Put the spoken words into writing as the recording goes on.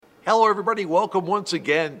Hello, everybody. Welcome once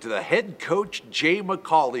again to the head coach Jay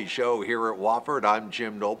McCauley Show here at Wofford. I'm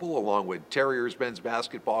Jim Noble, along with Terriers men's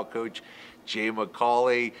basketball coach Jay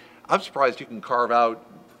McCauley. I'm surprised you can carve out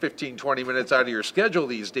 15, 20 minutes out of your schedule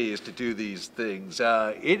these days to do these things.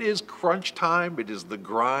 It is crunch time. It is the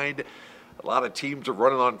grind. A lot of teams are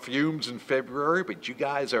running on fumes in February, but you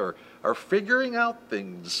guys are figuring out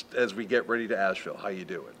things as we get ready to Asheville. How you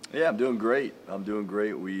doing? Yeah, I'm doing great.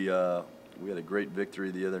 We had a great victory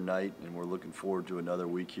the other night, and we're looking forward to another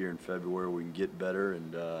week here in February where we can get better.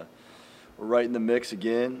 And we're right in the mix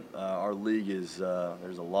again. Our league is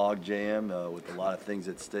there's a log jam with a lot of things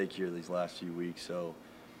at stake here these last few weeks. So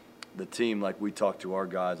the team, like we talk to our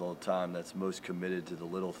guys all the time, that's most committed to the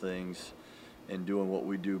little things and doing what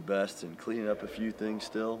we do best and cleaning up a few things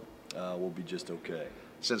still, we'll be just okay.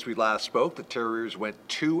 Since we last spoke, the Terriers went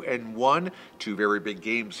 2-1, two very big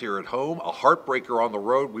games here at home, a heartbreaker on the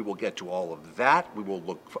road. We will get to all of that. We will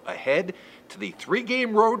look ahead to the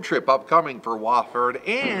 3-game road trip upcoming for Wofford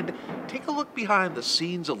and take a look behind the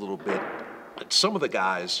scenes a little bit at some of the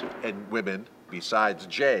guys and women besides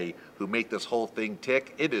Jay who make this whole thing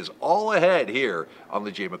tick. It is all ahead here on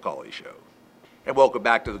the Jay McCauley Show. And welcome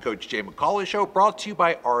back to the Coach Jay McCauley Show, brought to you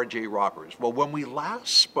by RJ Rockers. Well, when we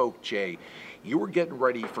last spoke, Jay, you were getting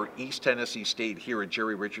ready for East Tennessee State here at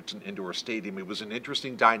Jerry Richardson Indoor Stadium. It was an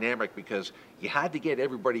interesting dynamic because you had to get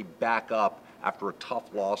everybody back up after a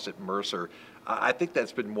tough loss at Mercer. I think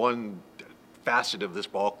that's been one facet of this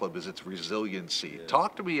ball club is its resiliency. Yeah.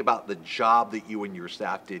 Talk to me about the job that you and your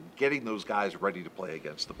staff did getting those guys ready to play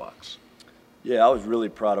against the Bucks. Yeah, I was really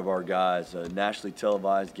proud of our guys. A nationally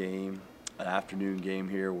televised game, an afternoon game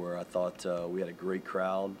here where I thought we had a great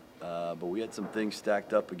crowd. But we had some things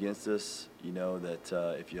stacked up against us, you know,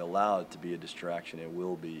 that if you allow it to be a distraction, it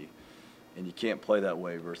will be. And you can't play that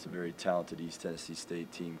way versus a very talented East Tennessee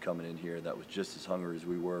State team coming in here that was just as hungry as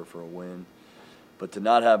we were for a win. But to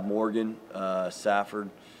not have Morgan,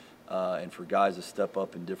 Safford, and for guys to step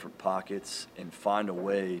up in different pockets and find a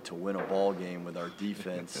way to win a ball game with our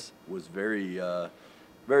defense was very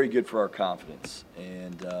good for our confidence.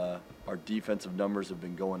 And our defensive numbers have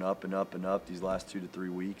been going up and up and up these last 2 to 3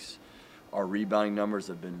 weeks. Our rebounding numbers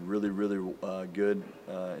have been really good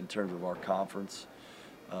in terms of our conference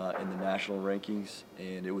in the national rankings.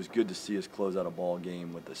 And it was good to see us close out a ball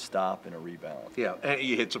game with a stop and a rebound. Yeah, and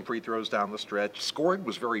you hit some free throws down the stretch. Scoring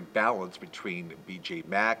was very balanced between B.J.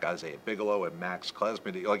 Mack, Isaiah Bigelow, and Max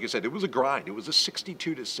Klesman. Like you said, it was a grind. It was a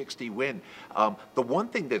 62-60 win. The one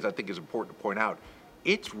thing that I think is important to point out,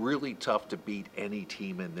 it's really tough to beat any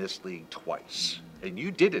team in this league twice, and you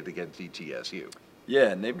did it against ETSU. Yeah,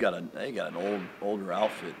 and they got an older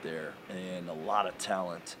outfit there and a lot of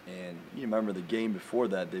talent. And you remember the game before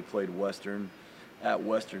that, they played Western at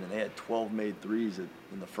Western, and they had 12 made threes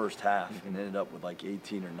in the first half and ended up with like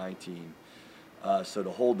 18 or 19. So to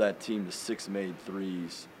hold that team to 6 made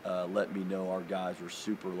threes let me know our guys were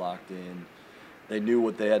super locked in. They knew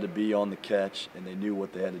what they had to be on the catch, and they knew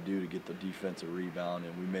what they had to do to get the defensive rebound,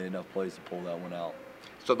 and we made enough plays to pull that one out.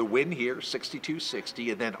 So the win here,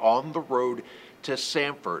 62-60, and then on the road to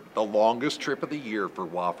Sanford, the longest trip of the year for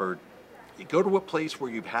Wofford. You go to a place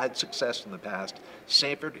where you've had success in the past.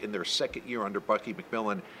 Sanford, in their second year under Bucky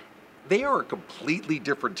McMillan, they are a completely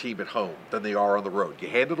different team at home than they are on the road. You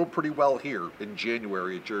handled them pretty well here in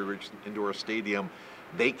January at Jerry Richardson Indoor Stadium.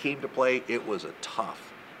 They came to play. It was a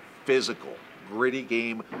tough, physical, gritty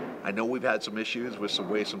game. I know we've had some issues with some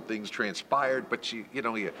way some things transpired, but you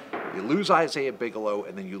lose Isaiah Bigelow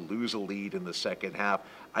and then you lose a lead in the second half.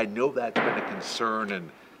 I know that's been a concern, and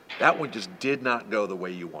that one just did not go the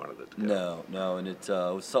way you wanted it to go. No, and it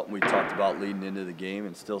was something we talked about leading into the game,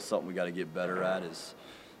 and still something we got to get better at is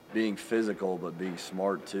being physical but being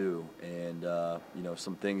smart too. And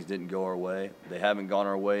some things didn't go our way. They haven't gone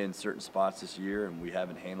our way in certain spots this year, and we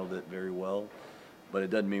haven't handled it very well. But it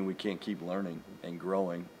doesn't mean we can't keep learning and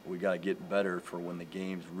growing. We got to get better for when the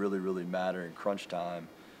games really matter in crunch time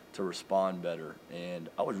to respond better. And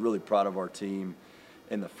I was really proud of our team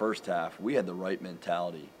in the first half. We had the right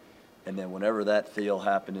mentality. And then whenever that fail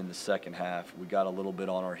happened in the second half, we got a little bit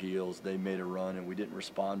on our heels. They made a run, and we didn't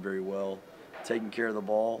respond very well, taking care of the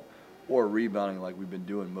ball or rebounding like we've been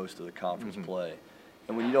doing most of the conference play.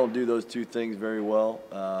 And when you don't do those two things very well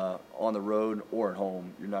on the road or at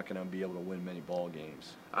home, you're not going to be able to win many ball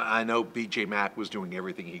games. I know B.J. Mack was doing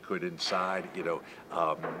everything he could inside.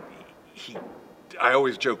 I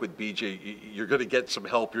always joke with B.J., you're going to get some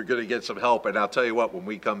help, And I'll tell you what, when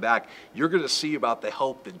we come back, you're going to see about the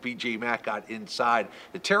help that B.J. Mack got inside.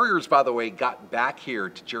 The Terriers, by the way, got back here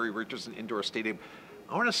to Jerry Richardson Indoor Stadium,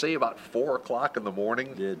 I want to say about 4 o'clock in the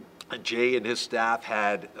morning. Did. Jay and his staff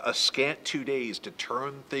had a scant 2 days to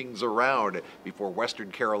turn things around before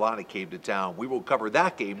Western Carolina came to town. We will cover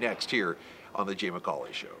that game next here on the Jay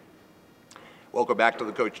McCauley Show. Welcome back to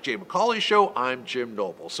the Coach Jay McCauley Show. I'm Jim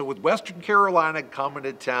Noble. So with Western Carolina coming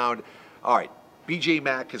to town, all right, B.J.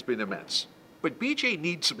 Mack has been immense. But B.J.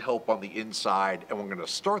 needs some help on the inside, and we're going to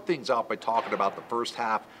start things off by talking about the first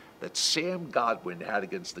half that Sam Godwin had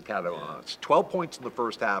against the Catamounts. 12 points in the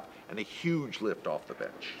first half and a huge lift off the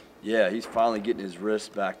bench. Yeah, he's finally getting his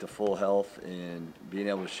wrist back to full health and being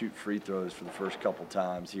able to shoot free throws for the first couple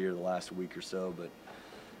times here the last week or so. But,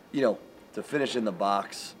 you know, to finish in the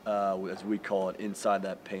box, as we call it, inside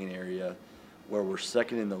that paint area, where we're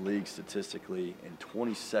second in the league statistically and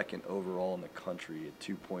 22nd overall in the country at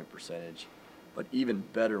 2-point percentage, but even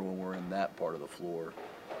better when we're in that part of the floor.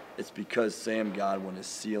 It's because Sam Godwin is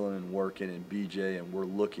sealing and working and BJ, and we're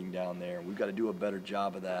looking down there. We've got to do a better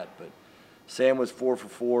job of that, but Sam was 4 for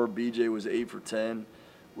 4. BJ was 8 for 10.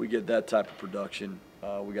 We get that type of production.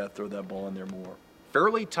 We got to throw that ball in there more.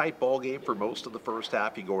 Fairly tight ball game for most of the first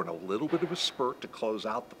half. You go in a little bit of a spurt to close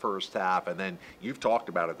out the first half, and then you've talked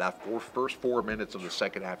about it, that first 4 minutes of the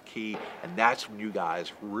second half key, and that's when you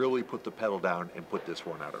guys really put the pedal down and put this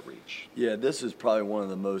one out of reach. Yeah, this is probably one of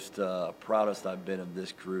the most proudest I've been of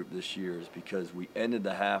this group this year, is because we ended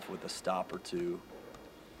the half with a stop or two.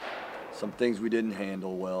 Some things we didn't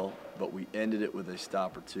handle well, but we ended it with a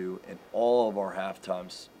stop or two, and all of our halftime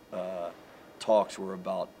talks were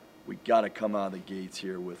about, we got to come out of the gates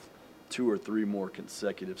here with 2 or 3 more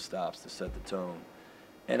consecutive stops to set the tone.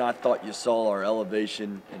 And I thought you saw our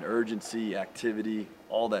elevation and urgency, activity,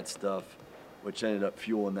 all that stuff, which ended up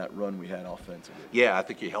fueling that run we had offensively. Yeah, I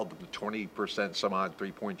think you held them to 20% some odd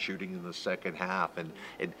three-point shooting in the second half. And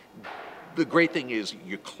the great thing is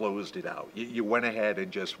you closed it out. You went ahead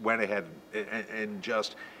and just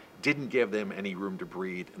just didn't give them any room to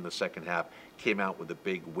breathe in the second half, came out with a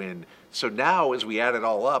big win. So now, as we add it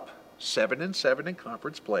all up, 7-7 in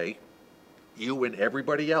conference play. You and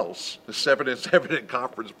everybody else, 7-7 in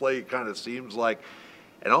conference play, it kind of seems like.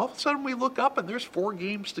 And all of a sudden we look up and there's 4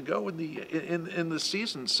 games to go in the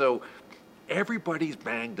season. So everybody's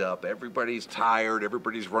banged up, everybody's tired,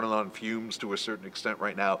 everybody's running on fumes to a certain extent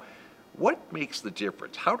right now. What makes the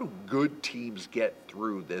difference? How do good teams get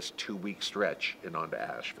through this 2-week stretch and on to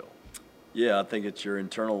Asheville? Yeah, I think it's your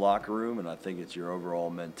internal locker room, and I think it's your overall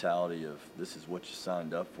mentality of this is what you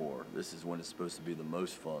signed up for. This is when it's supposed to be the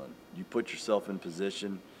most fun. You put yourself in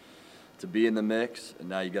position to be in the mix, and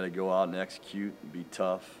now you got to go out and execute and be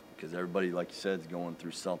tough, because everybody, like you said, is going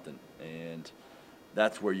through something. And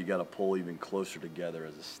that's where you got to pull even closer together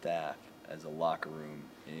as a staff, as a locker room.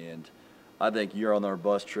 And I think you're on our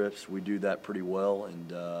bus trips. We do that pretty well,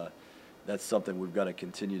 and that's something we've got to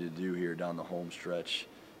continue to do here down the home stretch,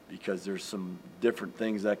 because there's some different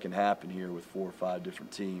things that can happen here with 4 or 5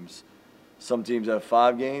 different teams. Some teams have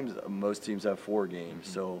 5 games, most teams have 4 games.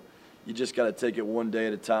 Mm-hmm. So you just got to take it one day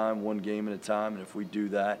at a time, one game at a time, and if we do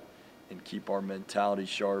that and keep our mentality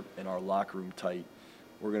sharp and our locker room tight,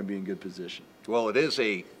 we're going to be in good position. Well, it is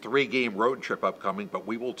a 3-game road trip upcoming, but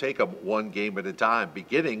we will take them one game at a time,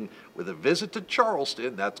 beginning with a visit to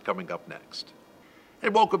Charleston. That's coming up next.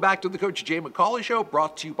 And welcome back to the Coach Jay McCauley Show,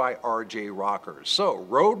 brought to you by RJ Rockers. So,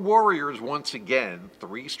 Road Warriors once again,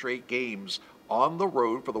 3 straight games on the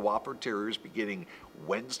road for the Wofford Terriers, beginning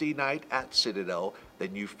Wednesday night at Citadel.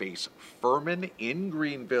 Then you face Furman in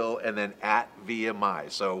Greenville, and then at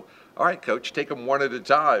VMI. So, all right, Coach, take them one at a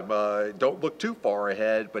time. Don't look too far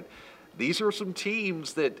ahead, but these are some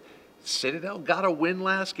teams that Citadel got a win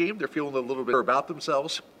last game. They're feeling a little bit about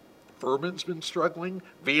themselves. Furman's been struggling.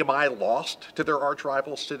 VMI lost to their arch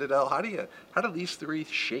rival Citadel. How do these 3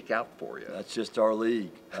 shake out for you? That's just our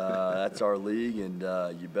league. That's our league, and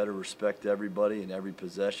you better respect everybody and every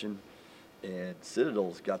possession. And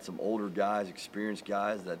Citadel's got some older guys, experienced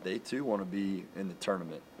guys that they too want to be in the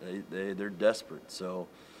tournament. They're desperate. So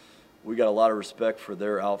we got a lot of respect for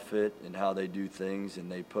their outfit and how they do things,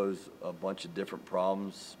 and they pose a bunch of different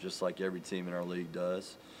problems, just like every team in our league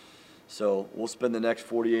does. So we'll spend the next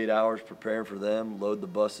 48 hours preparing for them, load the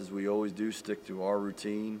bus as we always do, stick to our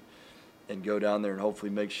routine, and go down there and hopefully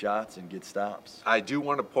make shots and get stops. I do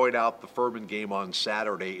want to point out the Furman game on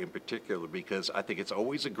Saturday in particular, because I think it's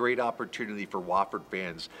always a great opportunity for Wofford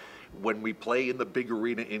fans when we play in the big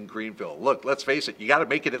arena in Greenville. Look, let's face it, you got to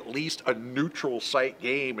make it at least a neutral site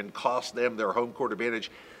game and cost them their home court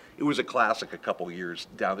advantage. It was a classic a couple years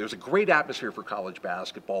down there. It was a great atmosphere for college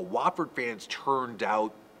basketball. Wofford fans turned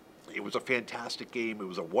out. It was a fantastic game. It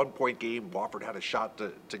was a 1-point game. Wofford had a shot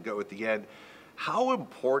to go at the end. How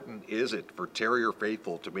important is it for Terrier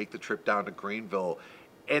faithful to make the trip down to Greenville?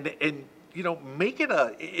 And make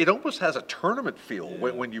it almost has a tournament feel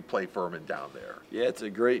when you play Furman down there. Yeah, it's a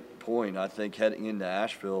great point. I think heading into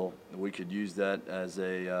Asheville, we could use that as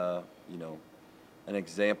an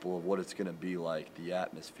example of what it's going to be like, the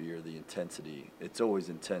atmosphere, the intensity. It's always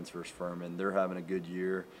intense versus Furman. They're having a good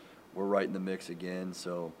year. We're right in the mix again.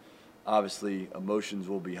 So obviously emotions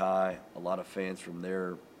will be high. A lot of fans from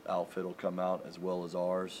their outfit will come out as well as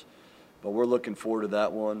ours. But we're looking forward to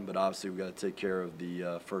that one. But obviously we've got to take care of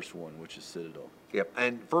the first one, which is Citadel. Yep,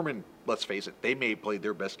 and Furman, let's face it, they may have played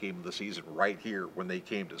their best game of the season right here when they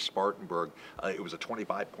came to Spartanburg. It was a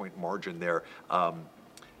 25-point margin there.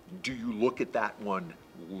 Do you look at that one,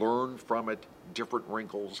 learn from it, different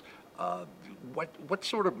wrinkles? What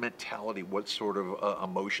sort of mentality, what sort of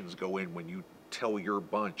emotions go in when you tell your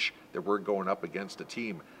bunch that we're going up against a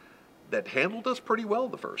team that handled us pretty well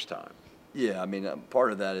the first time? Yeah, I mean,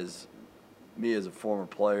 part of that is me as a former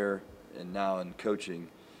player and now in coaching.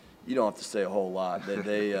 You don't have to say a whole lot.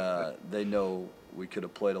 They know we could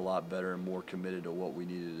have played a lot better and more committed to what we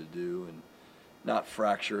needed to do and not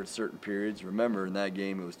fracture at certain periods. Remember, in that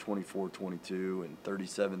game, it was 24-22 and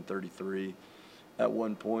 37-33 at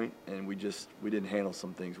one point, and we didn't handle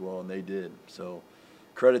some things well, and they did. So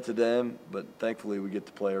credit to them, but thankfully we get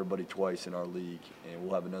to play everybody twice in our league, and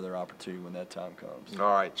we'll have another opportunity when that time comes.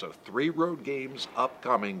 All right, so 3 road games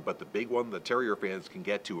upcoming, but the big one the Terrier fans can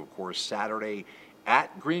get to, of course, Saturday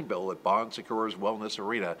at Greenville at Bon Secours Wellness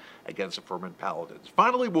Arena against the Furman Paladins.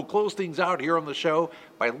 Finally, we'll close things out here on the show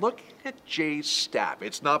by looking at Jay's staff.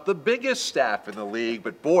 It's not the biggest staff in the league,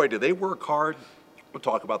 but boy, do they work hard. We'll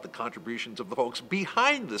talk about the contributions of the folks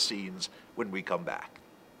behind the scenes when we come back.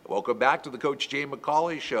 Welcome back to the Coach Jay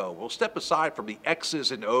McCauley Show. We'll step aside from the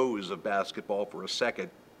X's and O's of basketball for a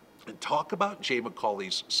second and talk about Jay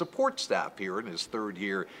McCauley's support staff here in his 3rd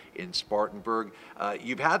year in Spartanburg.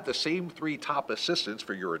 You've had the same 3 top assistants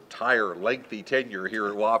for your entire lengthy tenure here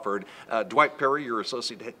at Wofford. Dwight Perry, your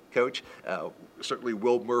associate head coach. Certainly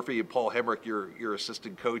Will Murphy and Paul Hemrick, your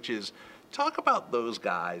assistant coaches. Talk about those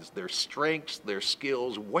guys, their strengths, their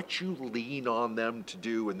skills, what you lean on them to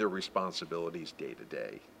do and their responsibilities day to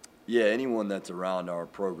day. Yeah, anyone that's around our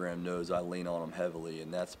program knows I lean on them heavily,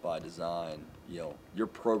 and that's by design. Your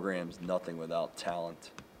program's nothing without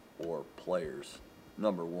talent or players,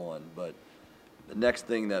 number one. But the next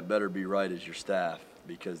thing that better be right is your staff,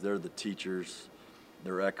 because they're the teachers.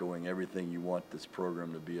 They're echoing everything you want this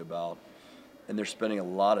program to be about. And they're spending a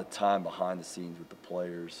lot of time behind the scenes with the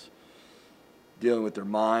players, dealing with their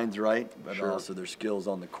minds, right, but also their skills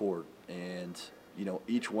on the court. And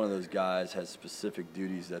each one of those guys has specific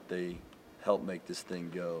duties that they help make this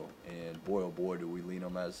thing go. And boy, oh boy, do we lean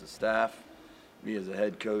on them as a staff. Me as a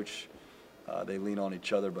head coach, they lean on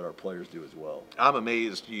each other, but our players do as well. I'm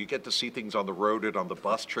amazed. You get to see things on the road and on the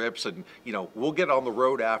bus trips, and we'll get on the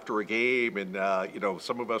road after a game, and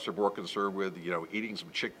some of us are more concerned with eating some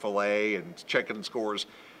Chick-fil-A and checking scores.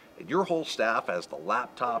 And your whole staff has the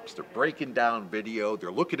laptops. They're breaking down video.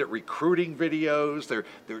 They're looking at recruiting videos.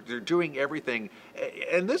 They're doing everything.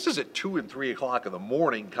 And this is at 2 and 3 o'clock in the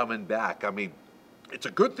morning coming back. I mean, it's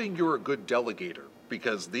a good thing you're a good delegator,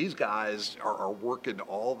 because these guys are working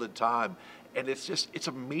all the time. And it's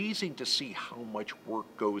amazing to see how much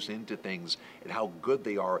work goes into things and how good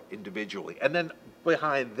they are individually. And then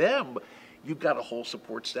behind them, you've got a whole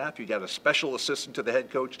support staff. You've got a special assistant to the head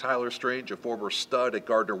coach, Tyler Strange, a former stud at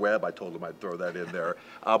Gardner-Webb. I told him I'd throw that in there.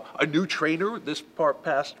 A new trainer this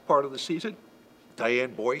past part of the season,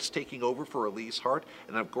 Diane Boyce taking over for Elise Hart,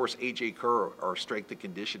 and of course A.J. Kerr, our strength and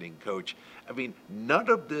conditioning coach. I mean, none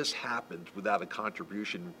of this happened without a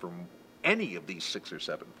contribution from any of these 6 or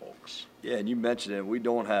 7 folks. Yeah, and you mentioned it. We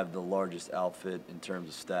don't have the largest outfit in terms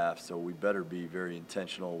of staff, so we better be very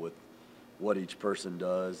intentional with what each person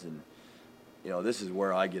does. And this is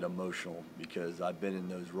where I get emotional, because I've been in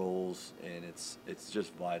those roles, and it's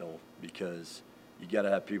just vital, because you got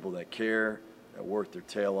to have people that care, that work their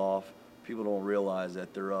tail off. People don't realize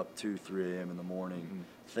that they're up 2, 3 a.m. in the morning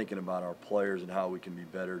thinking about our players and how we can be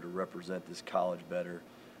better to represent this college better.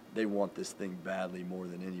 They want this thing badly more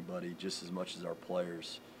than anybody, just as much as our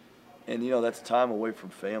players. And, that's time away from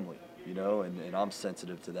family, and I'm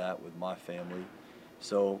sensitive to that with my family.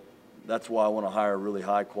 So that's why I want to hire really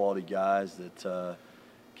high-quality guys that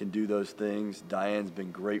can do those things. Diane's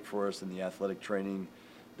been great for us in the athletic training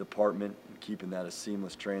department, keeping that a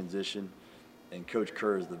seamless transition. And Coach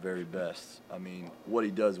Kerr is the very best. I mean, what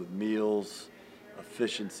he does with meals,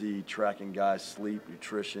 efficiency, tracking guys' sleep,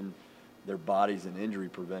 nutrition, their bodies, and injury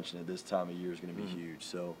prevention at this time of year is going to be huge.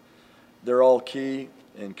 So they're all key.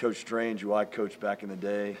 And Coach Strange, who I coached back in the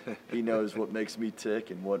day, he knows what makes me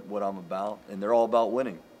tick and what I'm about. And they're all about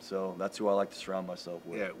winning. So that's who I like to surround myself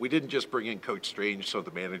with. Yeah, we didn't just bring in Coach Strange so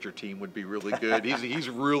the manager team would be really good. He's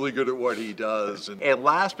really good at what he does. And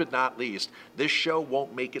last but not least, this show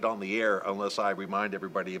won't make it on the air unless I remind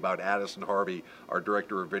everybody about Addison Harvey, our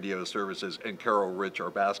Director of Video Services, and Carol Rich, our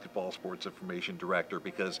Basketball Sports Information Director,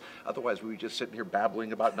 because otherwise we were just sitting here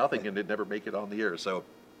babbling about nothing and it'd never make it on the air. So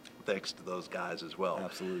thanks to those guys as well.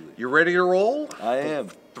 Absolutely. You ready to roll? I am.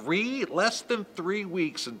 Less than 3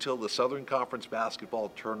 weeks until the Southern Conference basketball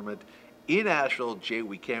tournament in Asheville. Jay,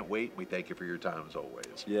 we can't wait. We thank you for your time as always.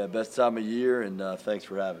 Yeah, best time of year, and thanks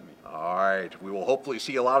for having me. All right. We will hopefully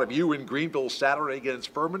see a lot of you in Greenville Saturday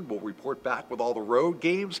against Furman. We'll report back with all the road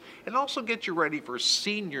games and also get you ready for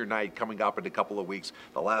senior night coming up in a couple of weeks.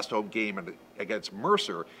 The last home game against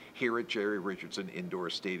Mercer here at Jerry Richardson Indoor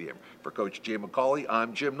Stadium. For Coach Jay McCauley,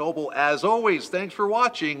 I'm Jim Noble. As always, thanks for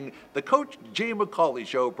watching the Coach Jay McCauley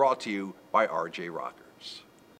Show, brought to you by RJ Rocker.